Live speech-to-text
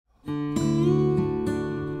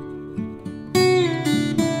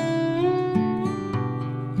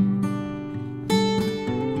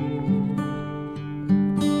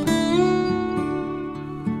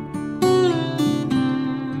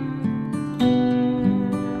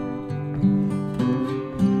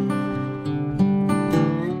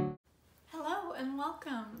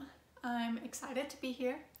excited to be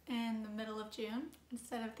here in the middle of June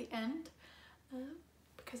instead of the end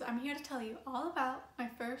because I'm here to tell you all about my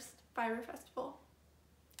first Fibre Festival.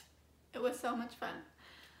 It was so much fun,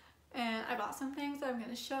 and I bought some things that I'm going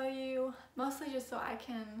to show you, mostly just so I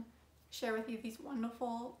can share with you these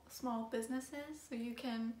wonderful small businesses so you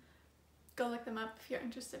can go look them up if you're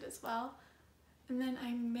interested as well. And then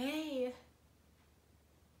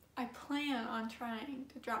I plan on trying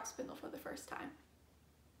to drop spindle for the first time.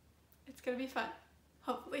 It's gonna be fun,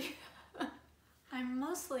 hopefully. I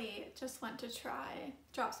mostly just want to try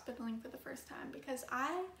drop spindling for the first time because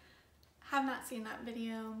I have not seen that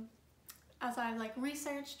video. As I've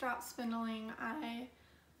researched drop spindling, I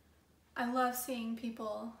love seeing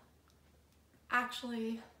people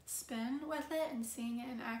actually spin with it and seeing it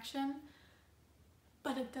in action.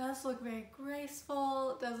 But it does look very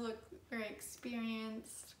graceful, it does look very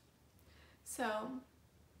experienced. So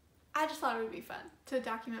I just thought it would be fun to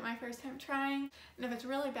document my first time trying. And if it's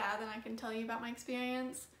really bad, then I can tell you about my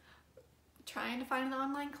experience trying to find an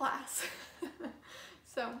online class.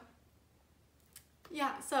 So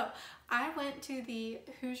yeah, so I went to the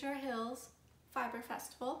Hoosier Hills Fiber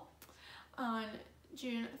Festival on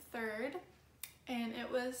June 3rd. And it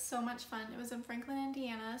was so much fun. It was in Franklin,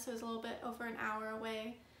 Indiana, so it was a little bit over an hour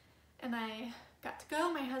away. And I got to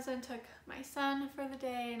go. My husband took my son for the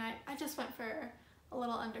day, and I just went for a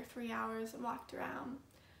little under 3 hours and walked around.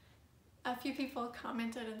 A few people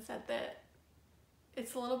commented and said that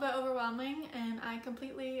it's a little bit overwhelming, and I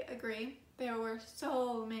completely agree. There were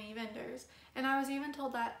so many vendors, and I was even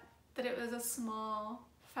told that it was a small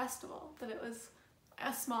festival, that it was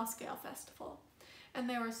a small scale festival. And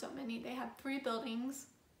there were so many. They had 3 buildings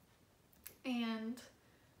and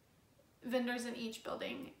vendors in each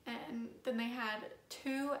building, and then they had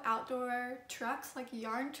 2 outdoor trucks, like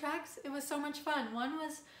yarn trucks. It was so much fun.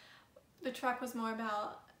 The truck was more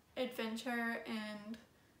about adventure, and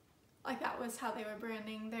that was how they were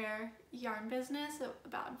branding their yarn business,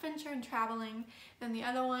 about adventure and traveling. And the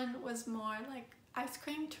other one was more like ice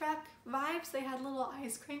cream truck vibes. They had little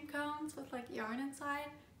ice cream cones with yarn inside.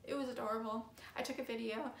 It was adorable. I took a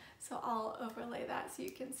video, so I'll overlay that so you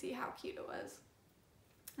can see how cute it was.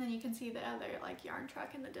 And then you can see the other yarn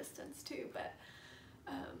truck in the distance too, but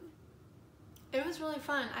it was really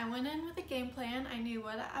fun. I went in with a game plan. I knew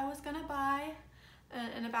what I was gonna buy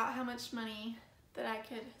and about how much money that I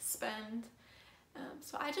could spend.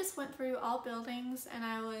 So I just went through all buildings, and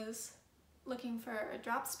I was looking for a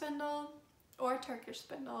drop spindle or Turkish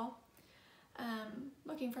spindle,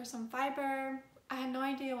 looking for some fiber. I had no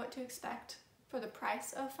idea what to expect for the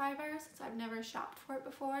price of fiber since I've never shopped for it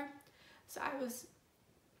before. So I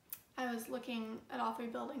was looking at all 3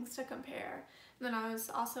 buildings to compare. And then I was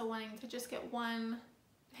also wanting to just get one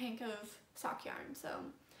hank of sock yarn. So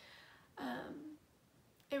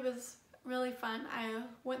it was really fun. I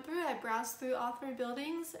browsed through all 3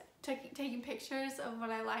 buildings, taking pictures of what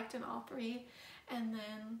I liked in all 3, and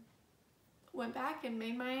then went back and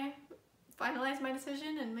finalized my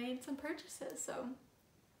decision and made some purchases. So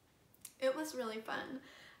it was really fun.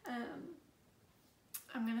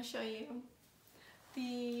 I'm gonna show you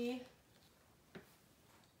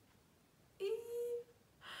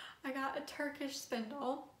I got a Turkish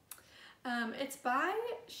spindle. It's by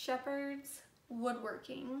Shepherd's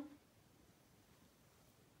Woodworking.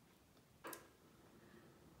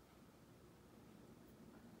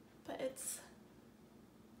 But it's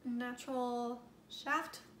natural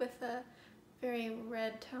shaft with a very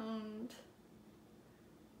red toned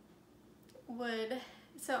wood.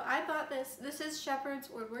 So I bought this. This is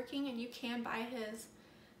Shepherd's Woodworking, and you can buy his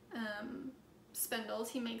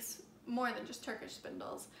spindles. He makes more than just Turkish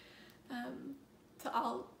spindles. So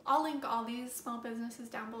I'll link all these small businesses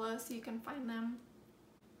down below so you can find them.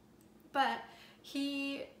 But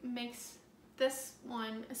he makes this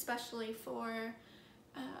one especially for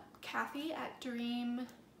Kathy at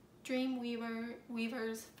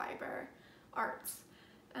Dreamweaver's Fiber Arts.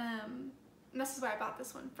 And this is where I bought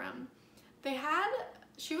this one from.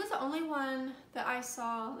 She was the only one that I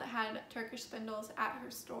saw that had Turkish spindles at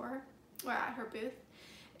her store, or at her booth.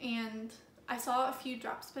 And I saw a few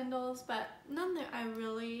drop spindles, but none that I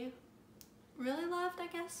really loved, I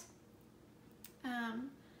guess. And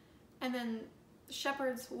then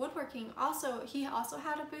Shepherd's Woodworking he also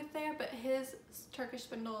had a booth there, but his Turkish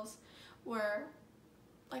spindles were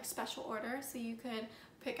special order, so you could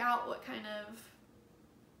pick out what kind of,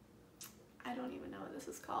 I don't even know what this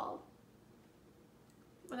is called,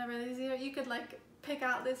 whatever these are. You could pick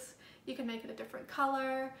out this, you could make it a different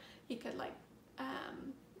color, you could like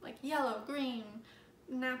yellow, green,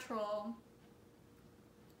 natural,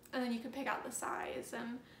 and then you could pick out the size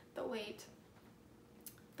and the weight.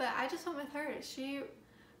 but I just went with hers. She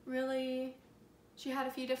had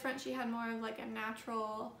a few different, she had more of like a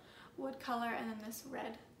natural wood color and then this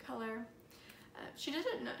red color. She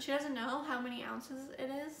doesn't know how many ounces it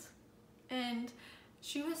is, and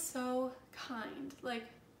she was so kind. Like,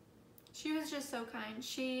 she was just so kind.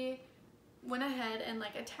 She went ahead and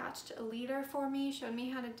like attached a leader for me, showed me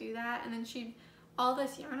how to do that, and then all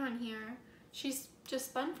this yarn on here, she's just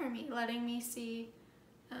spun for me, letting me see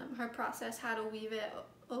her process, how to weave it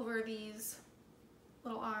over these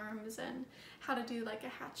little arms, and how to do like a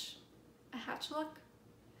hatch look,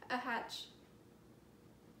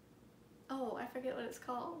 oh, I forget what it's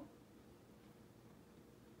called.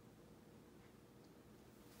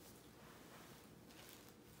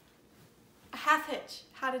 A half hitch,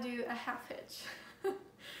 how to do a half hitch.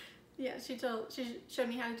 Yeah, she showed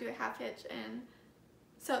me how to do a half hitch, and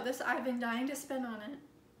so this, I've been dying to spin on it,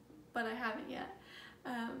 but I haven't yet.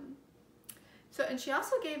 And she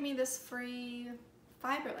also gave me this free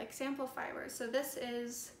fiber, like sample fiber. So this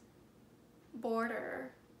is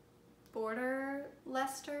border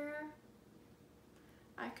Leicester.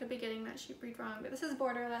 I could be getting that sheep breed wrong, but this is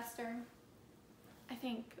border Leicester. I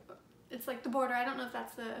think it's like the border. I don't know if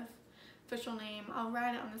that's the official name. I'll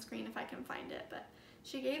write it on the screen if I can find it, but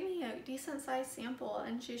she gave me a decent sized sample,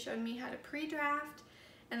 and she showed me how to pre-draft,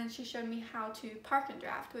 and then she showed me how to park and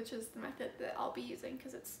draft, which is the method that I'll be using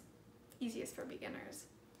because it's easiest for beginners.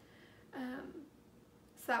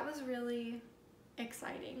 So that was really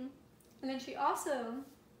exciting. And then she also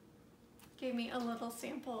gave me a little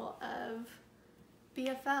sample of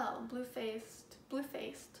BFL, blue-faced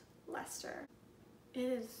Leicester. It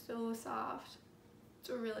is so soft.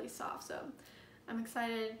 It's really soft, so I'm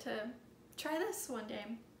excited to try this one day.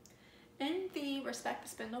 In the Respect the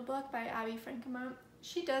Spindle book by Abby Frankemont,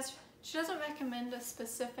 she doesn't recommend a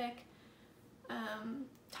specific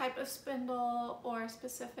type of spindle or a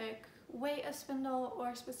specific weight of spindle or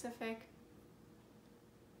a specific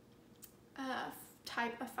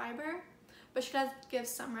type of fiber, but she does give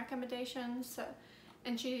some recommendations. So,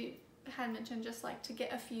 and she had mentioned just like to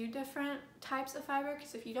get a few different types of fiber,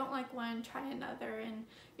 because if you don't like one, try another and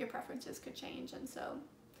your preferences could change. And so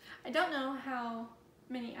I don't know how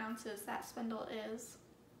many ounces that spindle is.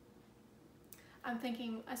 I'm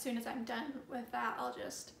thinking as soon as I'm done with that, I'll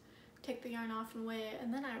just take the yarn off and weigh it,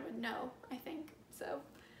 and then I would know, I think. So,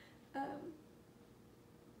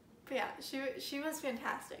 but yeah, she was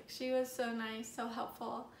fantastic. She was so nice, so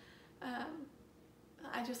helpful.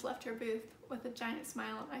 I just left her booth with a giant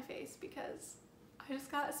smile on my face because I just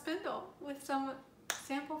got a spindle with some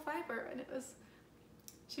sample fiber, and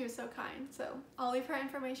she was so kind. So I'll leave her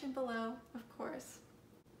information below, of course.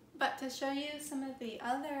 But to show you some of the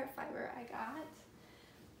other fiber I got,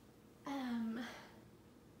 I'm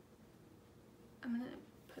gonna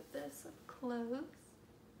put this up close.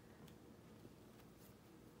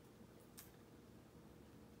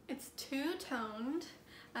 It's two-toned.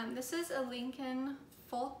 This is a Lincoln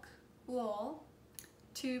Folk wool,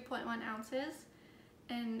 2.1 ounces,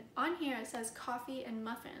 and on here it says coffee and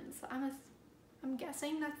muffins. So I'm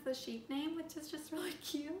guessing that's the sheep name, which is just really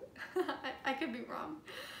cute. I could be wrong.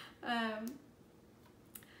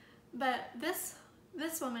 But this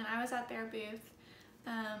woman, I was at their booth.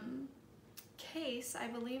 Case, I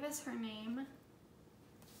believe is her name.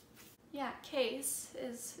 Yeah, Case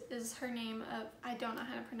is her name of, I don't know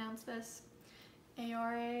how to pronounce this,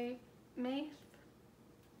 Aoire Maith.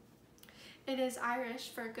 It is Irish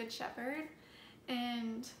for Good Shepherd,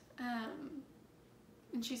 and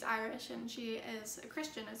she's Irish, and she is a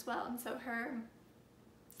Christian as well. And so her,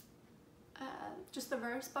 just the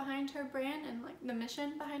verse behind her brand and like the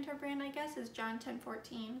mission behind her brand, I guess, is John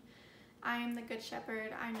 10:14. I am the good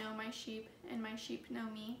shepherd, I know my sheep, and my sheep know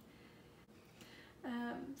me.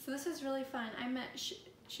 So this is really fun.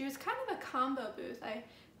 She was kind of a combo booth. I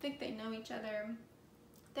think they know each other.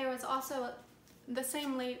 There was also a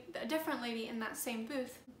different lady in that same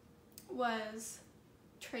booth was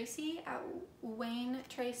Tracy at Wayne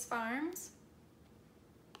Trace Farms.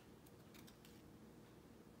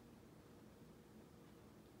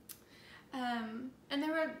 And they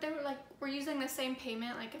were like, we're using the same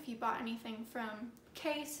payment, like if you bought anything from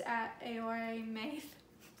Case at Aoire Maith,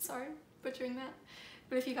 sorry, butchering that,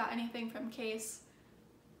 but if you got anything from Case,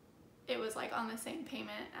 it was like on the same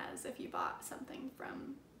payment as if you bought something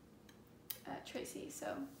from Tracy.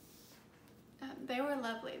 So they were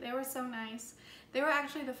lovely. They were so nice. They were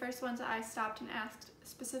actually the first ones that I stopped and asked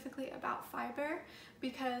specifically about fiber,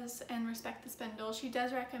 because in Respect the Spindle, she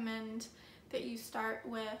does recommend that you start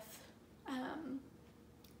with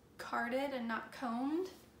carded and not combed.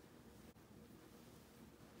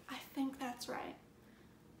 I think that's right.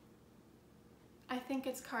 I think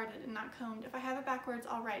it's carded and not combed. If I have it backwards,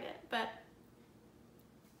 I'll write it.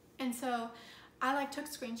 And so I like took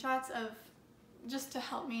screenshots of, just to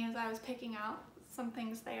help me as I was picking out some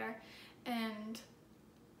things there.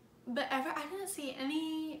 But I didn't see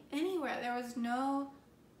anywhere. There was no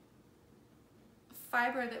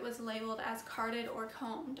fiber that was labeled as carded or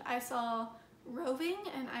combed. I saw roving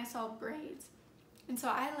and I saw braids. And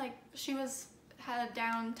so she had a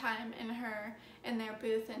downtime in their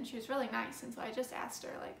booth, and she was really nice. And so I just asked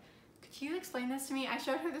her, like, could you explain this to me? I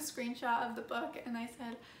showed her the screenshot of the book and I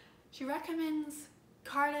said, she recommends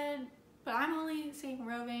carded, but I'm only seeing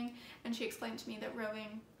roving. And she explained to me that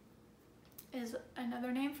roving is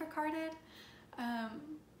another name for carded.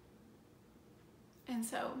 And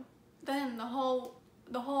so then the whole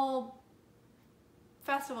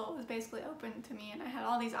festival was basically open to me, and I had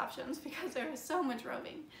all these options because there was so much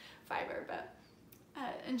roving fiber. But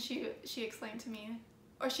and she explained to me,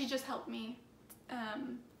 or she just helped me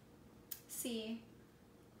see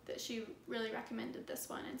that she really recommended this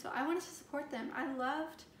one. And so I wanted to support them. I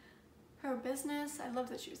loved her business. I loved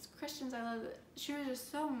that she was Christian. I loved that she was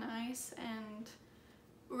just so nice and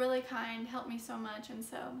really kind, helped me so much, and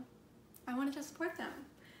so I wanted to support them.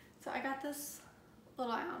 So I got this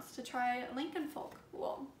little ounce to try Lincoln folk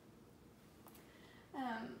wool.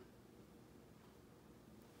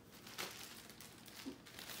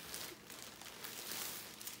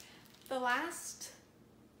 The last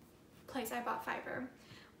place I bought fiber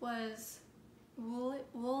was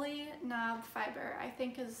Woolly Knob Fiber, I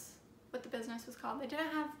think is what the business was called. They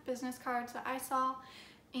didn't have business cards that I saw,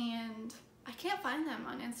 and I can't find them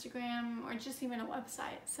on Instagram or just even a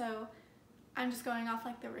website. So I'm just going off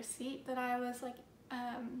like the receipt that I was like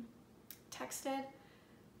texted.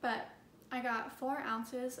 But I got 4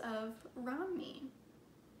 ounces of Romney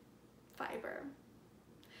fiber,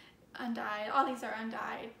 undyed. All these are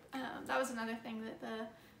undyed. That was another thing that the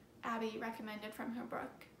Abby recommended from her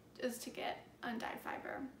book, is to get undyed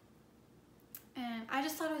fiber. And I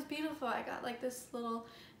just thought it was beautiful. I got like this little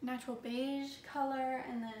natural beige color,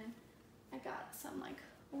 and then I got some like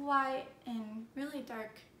white and really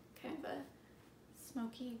dark, kind of a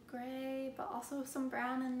smoky gray, but also some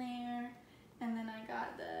brown in there. And then I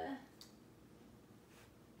got the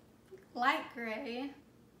light gray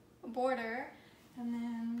border, and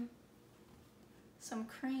then some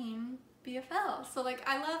cream BFL. So like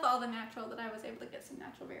I love all the natural, that I was able to get some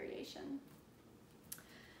natural variation.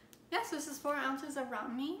 Yeah, so this is 4 ounces of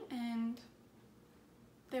Romney, and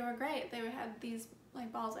they were great. They had these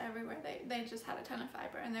like balls everywhere. They just had a ton of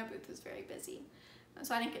fiber, and their booth was very busy.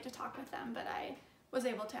 So I didn't get to talk with them, but I was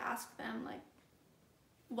able to ask them like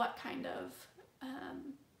what kind of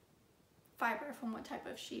fiber from what type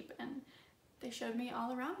of sheep, and they showed me all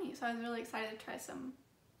the Romney. So I was really excited to try some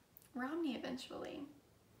Romney eventually.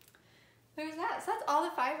 There's that. So that's all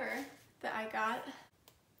the fiber that I got.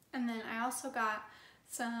 And then I also got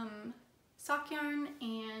some sock yarn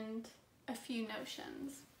and a few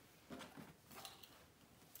notions.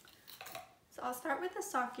 So I'll start with the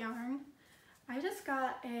sock yarn. I just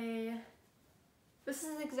got this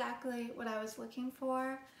is exactly what I was looking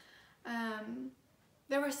for.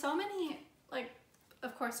 There were so many, like,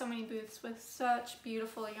 of course, so many booths with such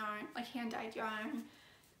beautiful yarn, like hand-dyed yarn,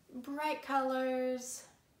 bright colors,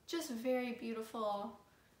 just very beautiful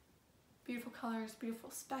colors, beautiful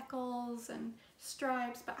speckles and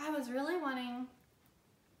stripes. But I was really wanting,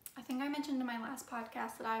 I think I mentioned in my last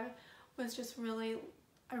podcast that I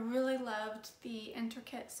really loved the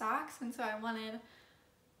intricate socks, and so I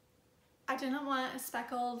didn't want a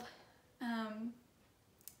speckled,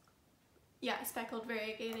 speckled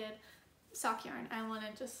variegated sock yarn. I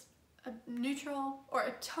wanted just a neutral, or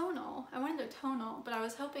a tonal. I wanted a tonal, but I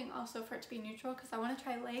was hoping also for it to be neutral because I want to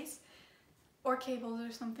try lace or cables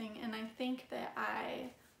or something. And I think that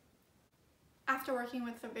after working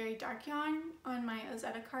with a very dark yarn on my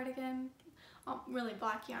Ozetta cardigan, really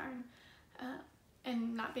black yarn,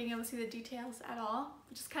 and not being able to see the details at all,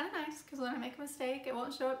 which is kind of nice because when I make a mistake, it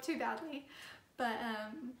won't show up too badly. But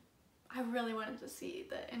I really wanted to see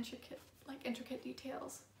the intricate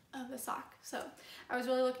details of the sock. So I was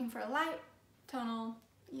really looking for a light tonal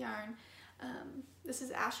yarn. This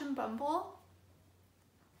is Ashen Bumble.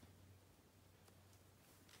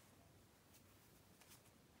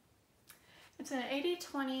 It's an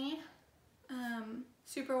 80-20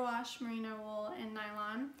 superwash merino wool and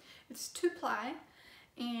nylon. It's 2-ply,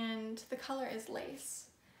 and the color is lace.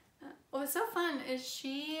 What's so fun is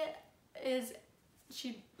she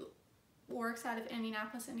works out of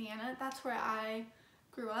Indianapolis, Indiana. That's where I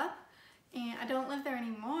grew up, and I don't live there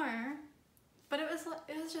anymore. But it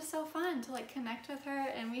was just so fun to like connect with her,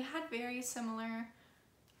 and we had very similar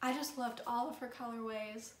I just loved all of her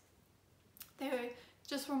colorways. They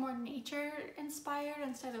just were more nature inspired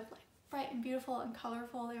instead of like bright and beautiful and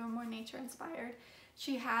colorful. They were more nature inspired.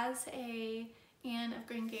 She has a Anne of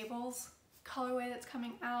Green Gables colorway that's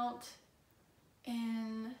coming out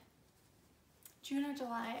in June or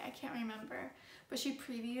July, I can't remember, but she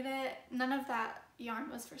previewed it. None of that yarn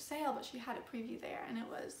was for sale, but she had a preview there and it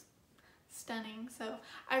was stunning. So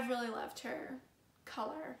I really loved her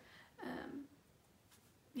color.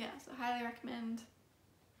 Yeah, so highly recommend.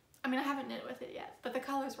 I mean, I haven't knit with it yet, but the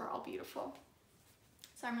colors were all beautiful.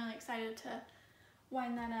 So I'm really excited to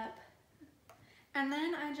wind that up. And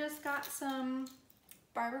then I just got some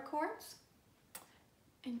barber cords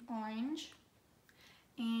in orange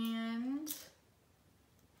and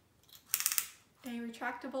a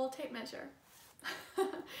retractable tape measure.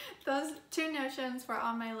 Those two notions were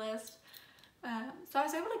on my list. So I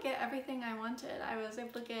was able to get everything I wanted. I was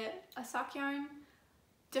able to get a sock yarn,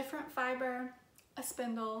 different fiber, a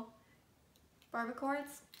spindle, barber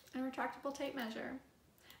cords, and a retractable tape measure.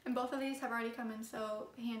 And both of these have already come in so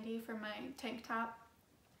handy for my tank top.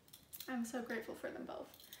 I'm so grateful for them both.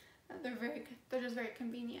 They're just very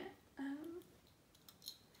convenient.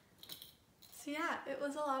 So yeah, it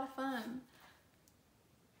was a lot of fun.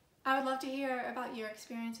 I would love to hear about your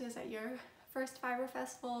experiences at your first fiber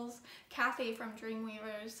festivals. Kathy from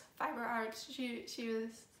Dreamweaver's Fiber Arts, she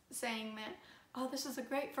was saying that, oh, this is a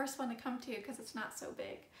great first one to come to because it's not so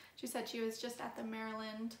big. She said she was just at the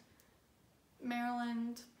Maryland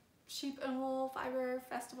Sheep and Wool Fiber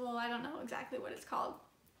Festival. I don't know exactly what it's called,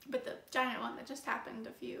 but the giant one that just happened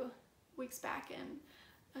a few weeks back, and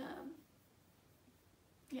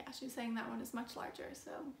yeah, she was saying that one is much larger,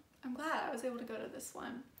 so I'm glad I was able to go to this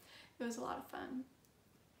one. It was a lot of fun.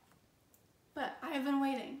 But I have been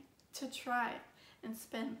waiting to try and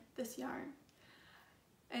spin this yarn.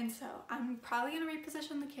 And so I'm probably going to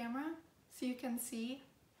reposition the camera so you can see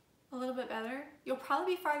a little bit better. You'll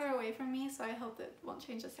probably be farther away from me, so I hope that won't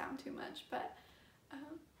change the sound too much. But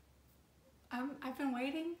I've been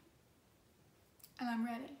waiting and I'm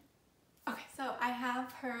ready. Okay, so I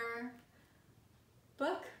have her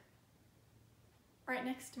book right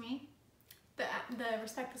next to me. The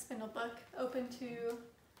Respect the Spindle book, open to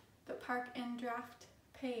the Park and Draft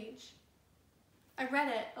page. I read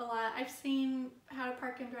it a lot. I've seen how to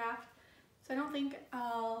park and draft, so I don't think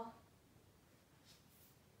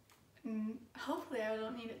hopefully I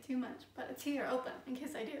don't need it too much, but it's here open in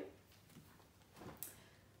case I do.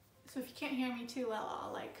 So if you can't hear me too well,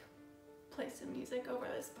 I'll like play some music over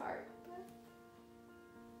this part.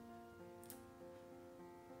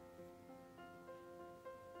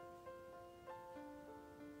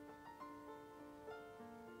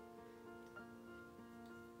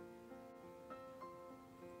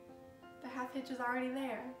 The half hitch is already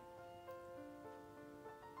there.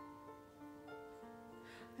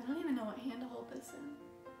 I don't even know what hand to hold this in.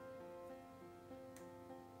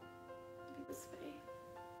 Maybe this way.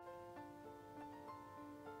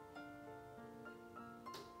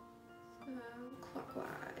 So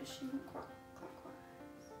clockwise, shooting clockwise.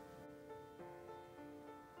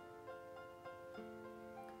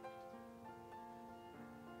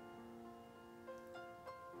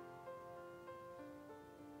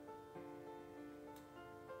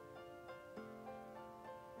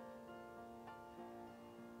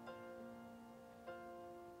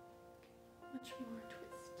 Much more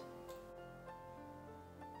twist.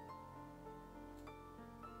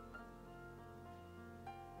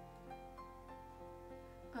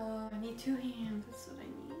 Oh, I need two hands, that's what I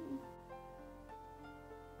need.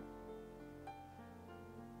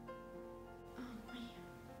 Oh man.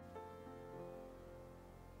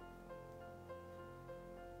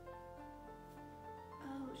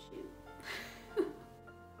 Oh shoot.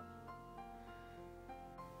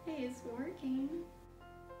 Hey, it's working.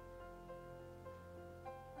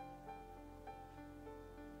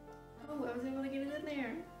 Oh, I was able to get it in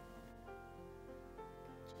there.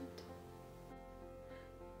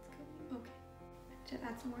 Okay. To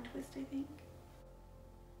add some more twist, I think.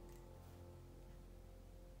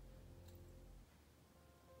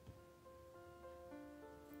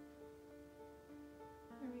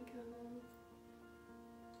 There we go.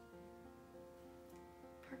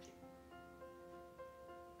 Park it.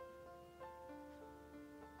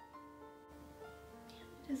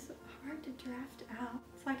 It is hard to draft out.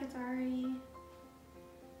 It's like it's already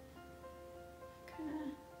kind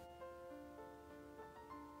of.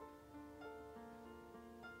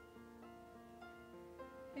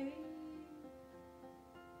 Hey.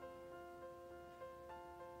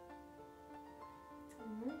 It's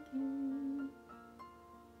working.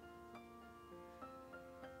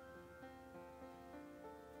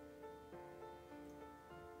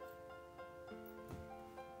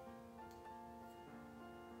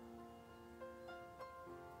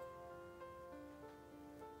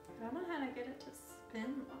 I don't know how to get it to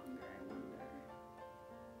spin longer, I wonder.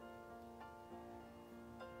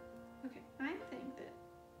 Okay, I think that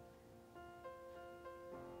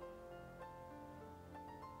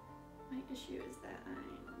my issue is that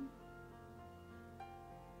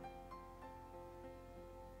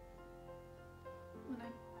when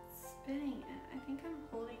I'm spinning it, I think I'm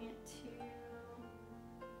holding it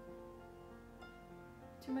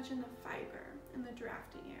too much in the fiber, in the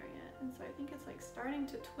drafting area. And so I think it's like starting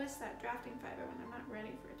to twist that drafting fiber when I'm not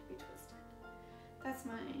ready for it to be twisted. That's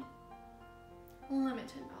my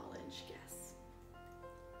limited knowledge guess.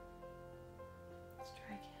 Let's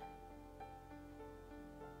try again.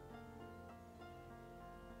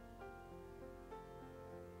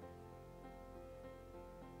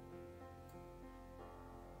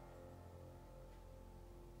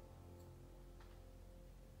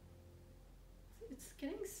 It's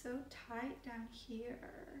getting so tight down here.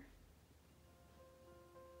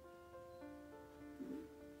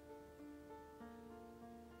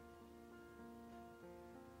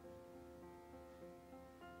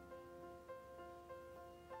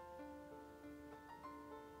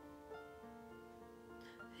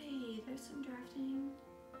 Hey, there's some drafting.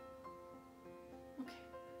 Okay,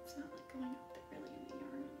 it's not like going up there really in the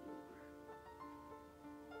yarn anymore.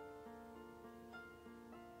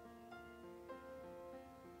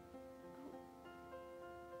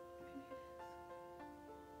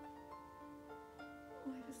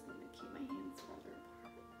 Oh, I just need to keep my hands farther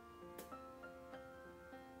apart.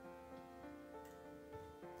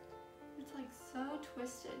 It's like so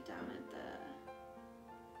twisted down at the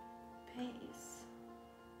base.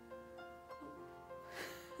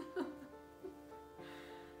 Oh.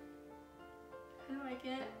 How do I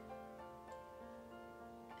get?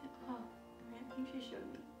 Oh, I think she showed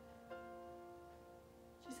me.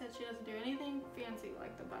 She said she doesn't do anything fancy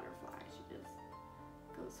like the butterfly. She just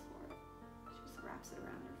goes for it. She just wraps it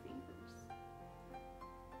around her fingers.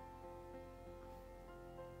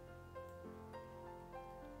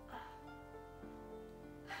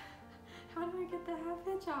 How do I get the half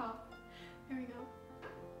hitch off? Here we go.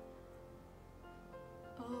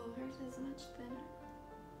 Oh, hers is much thinner.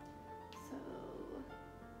 So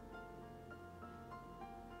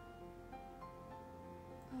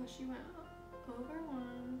oh, she went over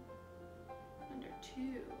one, under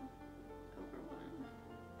two, over one,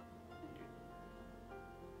 under,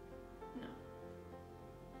 no.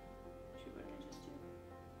 What did I just do?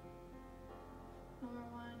 Over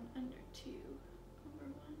one, under two, over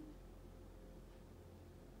one.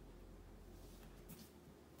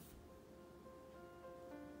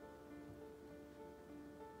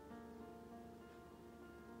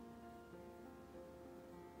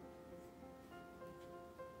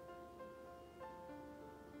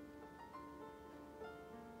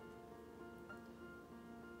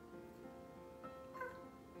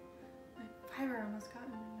 Fibre almost got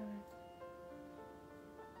in my yarn.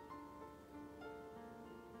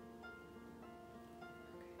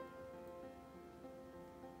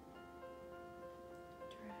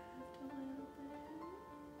 Okay. Draft a little bit.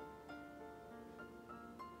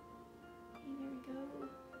 Okay, there we go.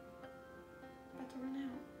 About to run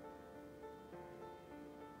out.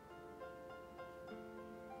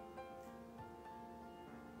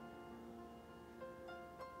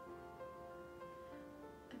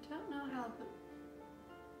 I don't know how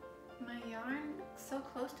my yarn so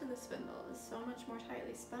close to the spindle is so much more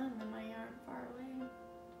tightly spun than my yarn far away.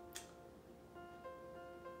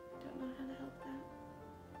 Don't know how to help that.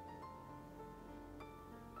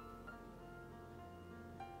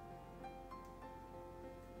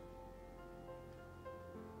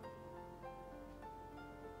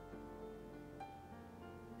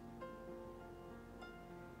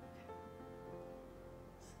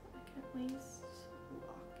 So I can at least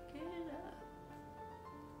lock it up.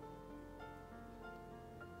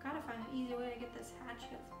 Gotta find an easy way to get this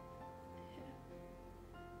hatchet.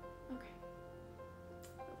 Okay.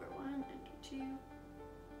 Over one, under two,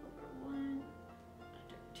 over one,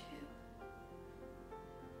 under two,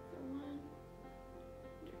 over one,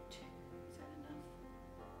 under two. Is that enough?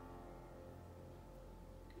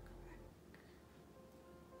 Go back.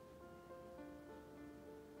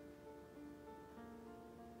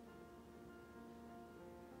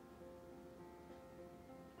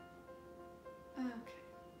 Okay.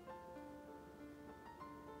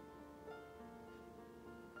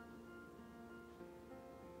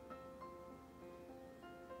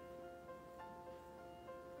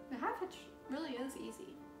 The half hitch really is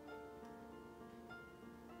easy.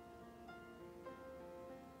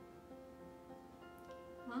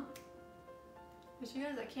 Well, here she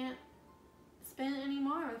goes. I can't spin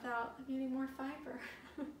anymore without needing more fiber.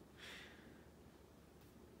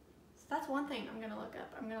 one thing I'm gonna look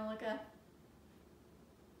up. I'm gonna look up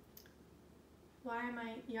why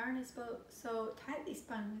my yarn is so tightly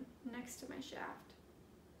spun next to my shaft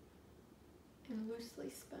and loosely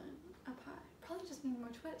spun up high. Probably just need more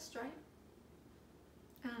twist, right?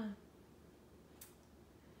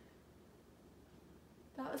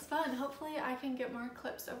 That was fun. Hopefully I can get more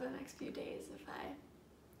clips over the next few days if I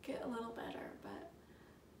get a little better, but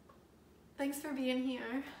thanks for being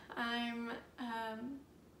here. I'm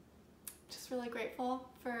just really grateful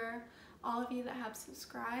for all of you that have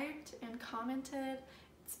subscribed and commented.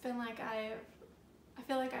 It's been like I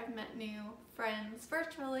feel like I've met new friends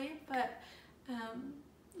virtually, but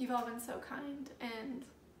you've all been so kind and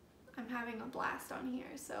I'm having a blast on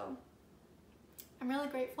here, so I'm really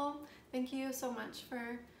grateful. Thank you so much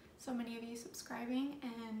for so many of you subscribing,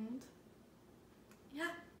 and yeah,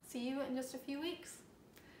 see you in just a few weeks.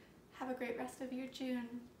 Have a great rest of your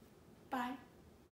June. Bye.